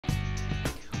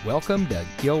Welcome to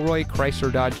Gilroy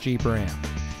Chrysler Dodge Jeep Ram.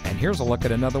 And here's a look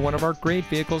at another one of our great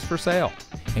vehicles for sale.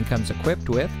 And comes equipped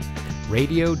with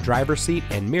radio, driver seat,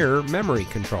 and mirror memory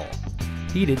control,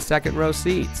 heated second row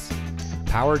seats,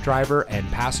 power driver and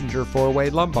passenger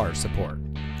four-way lumbar support,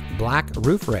 black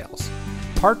roof rails,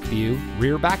 park view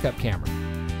rear backup camera,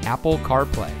 Apple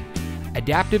CarPlay,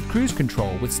 adaptive cruise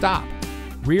control with stop,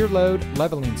 rear load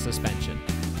leveling suspension,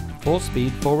 full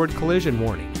speed forward collision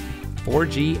warning,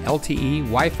 4G LTE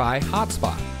Wi-Fi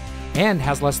hotspot, and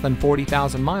has less than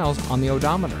 40,000 miles on the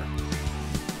odometer.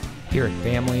 Here at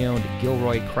family-owned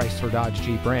Gilroy Chrysler Dodge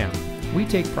Jeep Ram, we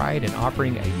take pride in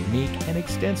offering a unique and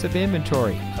extensive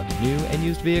inventory of new and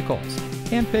used vehicles,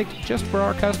 handpicked just for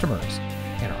our customers.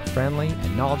 And our friendly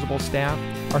and knowledgeable staff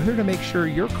are here to make sure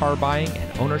your car buying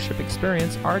and ownership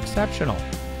experience are exceptional.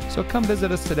 So come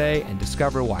visit us today and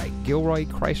discover why Gilroy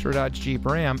Chrysler Dodge Jeep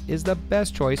Ram is the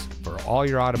best choice for all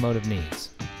your automotive needs.